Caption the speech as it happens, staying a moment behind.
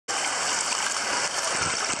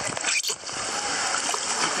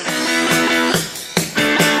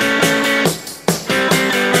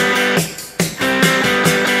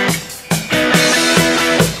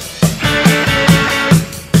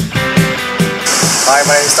Hi,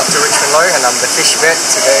 my name is Dr Loh and I'm the fish vet.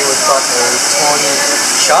 Today we've got a tawny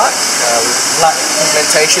shark with black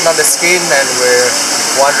pigmentation on the skin and we're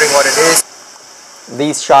wondering what it is.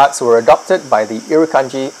 These sharks were adopted by the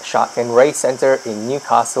Irukandji Shark and Ray Centre in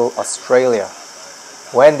Newcastle, Australia.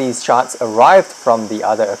 When these sharks arrived from the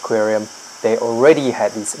other aquarium, they already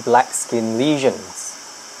had these black skin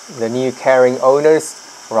lesions. The new caring owners,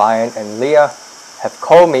 Ryan and Leah, have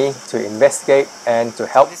called me to investigate and to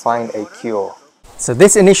help find a cure. So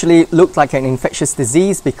this initially looked like an infectious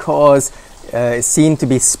disease because it seemed to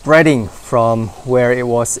be spreading from where it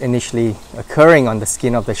was initially occurring on the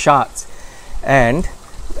skin of the sharks. And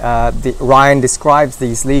Ryan describes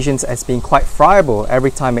these lesions as being quite friable.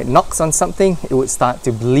 Every time it knocks on something, it would start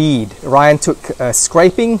to bleed. Ryan took a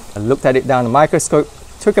scraping, looked at it down a microscope,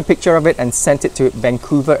 took a picture of it and sent it to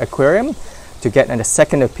Vancouver Aquarium to get a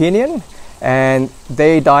second opinion. And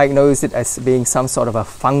they diagnosed it as being some sort of a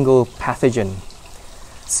fungal pathogen.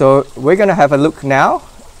 So we're going to have a look now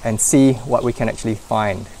and see what we can actually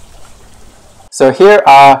find. So here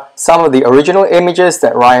are some of the original images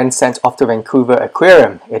that Ryan sent off to Vancouver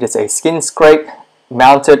Aquarium. It is a skin scrape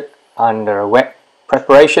mounted under a wet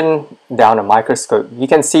preparation down a microscope. You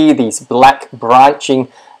can see these black branching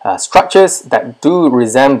structures that do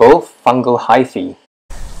resemble fungal hyphae.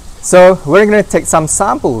 So we're going to take some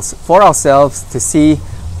samples for ourselves to see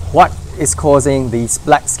what is causing these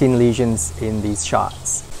black skin lesions in these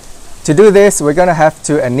sharks. To do this, we're going to have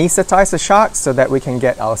to anesthetize the shark so that we can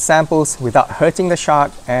get our samples without hurting the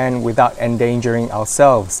shark and without endangering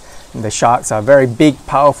ourselves. And the sharks are very big,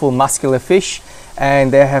 powerful, muscular fish,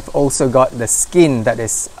 and they have also got the skin that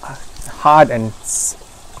is hard and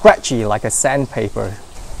scratchy like a sandpaper.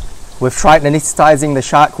 We've tried anesthetizing the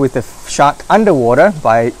shark with the shark underwater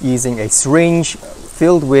by using a syringe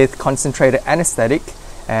filled with concentrated anesthetic,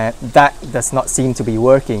 and that does not seem to be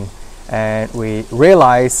working. And we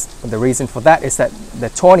realize the reason for that is that the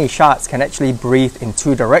tawny sharks can actually breathe in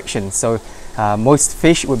two directions. So most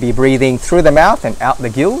fish would be breathing through the mouth and out the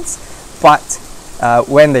gills, but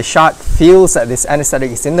when the shark feels that this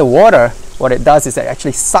anesthetic is in the water, what it does is it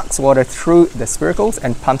actually sucks water through the spiracles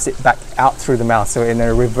and pumps it back out through the mouth, so in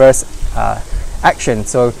a reverse action.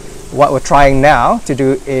 So what we're trying now to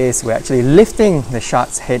do is we're actually lifting the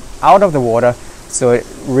shark's head out of the water so it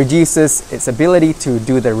reduces its ability to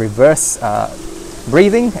do the reverse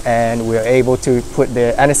breathing, and we're able to put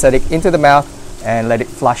the anesthetic into the mouth and let it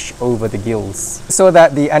flush over the gills so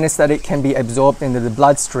that the anesthetic can be absorbed into the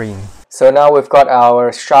bloodstream. So now we've got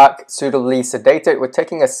our shark suitably sedated. We're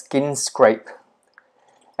taking a skin scrape.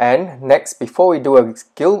 And next, before we do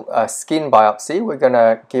a skin biopsy, we're going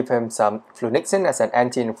to give him some flunixin as an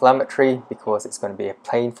anti-inflammatory because it's going to be a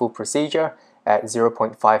painful procedure at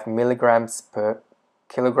 0.5 milligrams per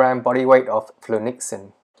kilogram body weight of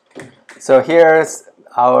flunixin. So here's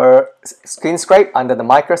our skin scrape under the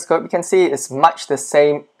microscope. You can see it's much the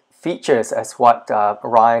same features as what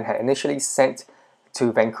Ryan had initially sent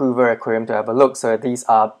to Vancouver Aquarium to have a look. So these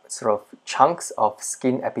are sort of chunks of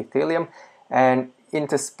skin epithelium, and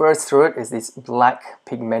interspersed through it is this black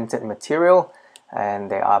pigmented material,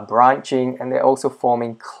 and they are branching and they're also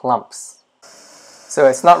forming clumps. So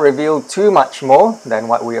it's not revealed too much more than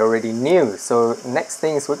what we already knew. So next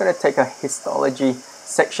thing is we're going to take a histology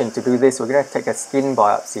section. To do this, we're going to take a skin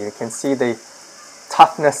biopsy. You can see the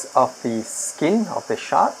toughness of the skin of the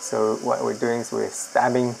shark. So what we're doing is we're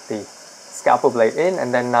stabbing the scalpel blade in,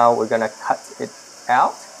 and then now we're going to cut it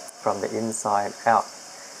out from the inside out.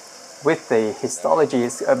 With the histology,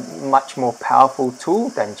 it's a much more powerful tool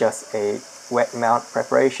than just a wet mount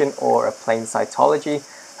preparation or a plain cytology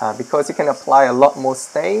because you can apply a lot more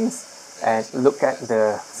stains and look at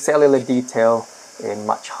the cellular detail in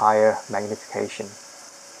much higher magnification.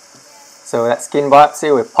 So that skin biopsy,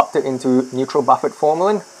 we popped it into neutral buffered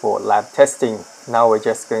formalin for lab testing. Now we're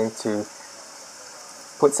just going to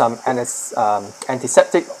put some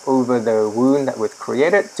antiseptic over the wound that we've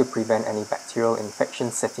created to prevent any bacterial infection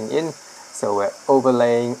setting in. So we're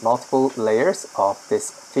overlaying multiple layers of this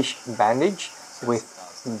fish bandage with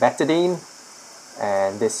betadine,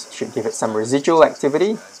 and this should give it some residual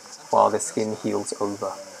activity while the skin heals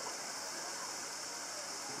over.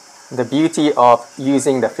 The beauty of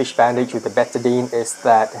using the fish bandage with the betadine is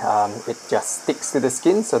that it just sticks to the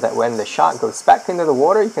skin so that when the shark goes back into the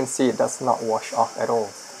water, you can see it does not wash off at all.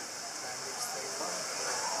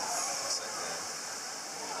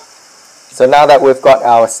 So now that we've got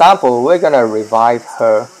our sample, we're going to revive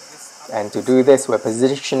her. And to do this, we're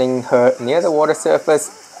positioning her near the water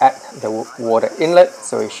surface at the water inlet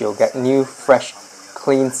so she'll get new, fresh,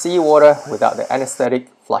 clean seawater without the anesthetic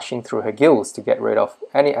flushing through her gills to get rid of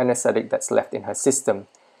any anesthetic that's left in her system.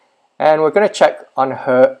 And we're going to check on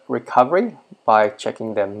her recovery by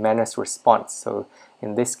checking the Menace response. So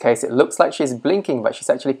in this case, it looks like she's blinking, but she's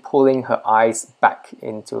actually pulling her eyes back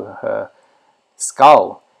into her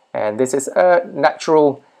skull. And this is a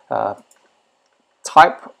natural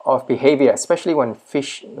type of behavior, especially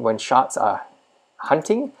when sharks are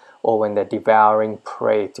hunting or when they're devouring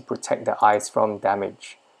prey to protect their eyes from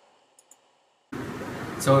damage.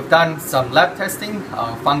 So we've done some lab testing.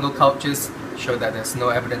 Our fungal cultures show that there's no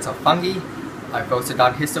evidence of fungi. I've also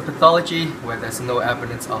done histopathology where there's no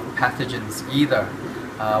evidence of pathogens either.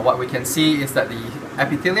 What we can see is that the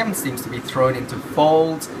epithelium seems to be thrown into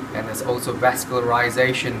folds, and there's also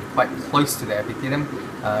vascularization quite close to the epithelium,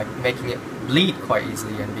 making it bleed quite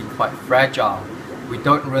easily and being quite fragile. We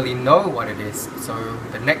don't really know what it is, so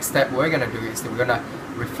the next step we're going to do is that we're going to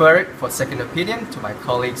refer it for second opinion to my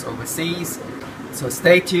colleagues overseas. So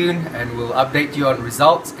stay tuned and we'll update you on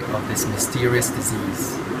results of this mysterious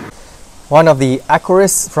disease. One of the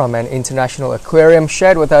aquarists from an international aquarium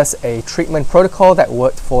shared with us a treatment protocol that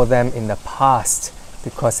worked for them in the past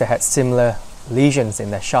because they had similar lesions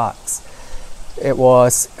in their sharks. It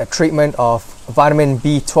was a treatment of vitamin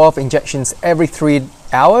B12 injections every 3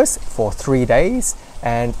 hours for 3 days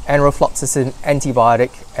and enrofloxacin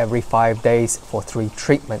antibiotic every 5 days for 3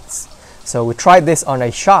 treatments. So we tried this on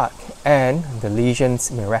a shark and the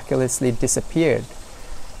lesions miraculously disappeared.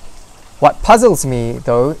 What puzzles me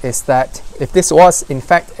though is that if this was in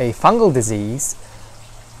fact a fungal disease,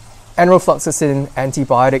 enrofloxacin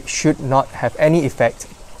antibiotic should not have any effect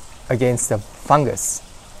against the fungus.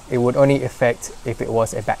 It would only affect if it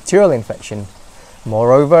was a bacterial infection.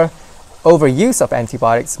 Moreover, overuse of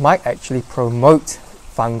antibiotics might actually promote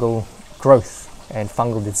fungal growth and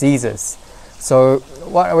fungal diseases. So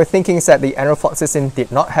what we're thinking is that the enrofloxacin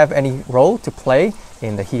did not have any role to play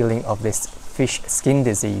in the healing of this fish skin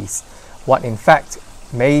disease. What in fact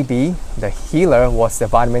may be the healer was the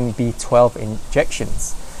vitamin B12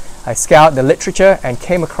 injections. I scoured the literature and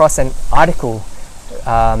came across an article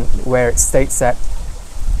where it states that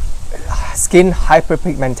skin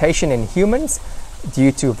hyperpigmentation in humans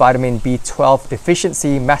due to vitamin B12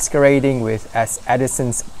 deficiency masquerading with as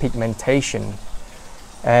Addison's pigmentation.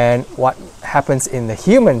 And what happens in the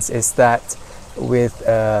humans is that with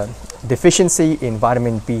deficiency in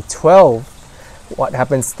vitamin B12, what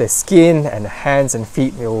happens, the skin and hands and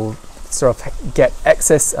feet will sort of get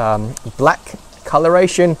excess black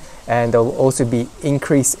coloration, and there will also be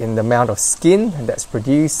increase in the amount of skin that's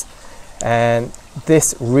produced. And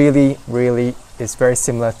this really is very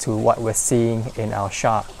similar to what we're seeing in our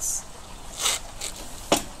sharks.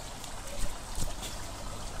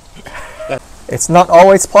 It's not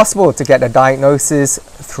always possible to get a diagnosis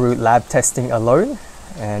through lab testing alone,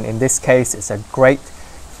 and in this case it's a great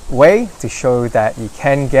way to show that you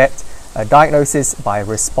can get a diagnosis by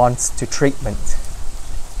response to treatment.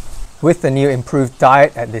 With the new improved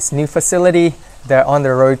diet at this new facility, they're on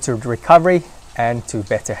the road to recovery and to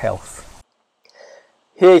better health.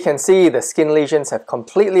 Here you can see the skin lesions have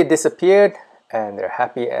completely disappeared and they're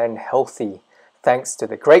happy and healthy thanks to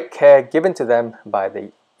the great care given to them by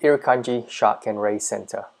the Irukandji Shark and Ray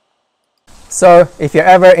Centre. So if you're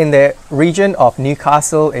ever in the region of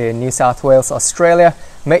Newcastle in New South Wales, Australia,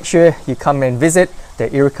 make sure you come and visit the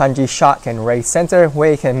Irukandji Shark and Ray Centre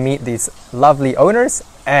where you can meet these lovely owners,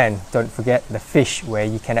 and don't forget the fish where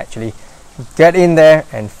you can actually get in there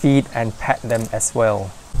and feed and pet them as well.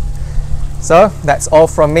 So that's all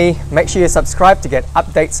from me. Make sure you subscribe to get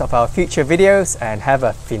updates of our future videos and have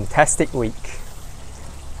a fantastic week.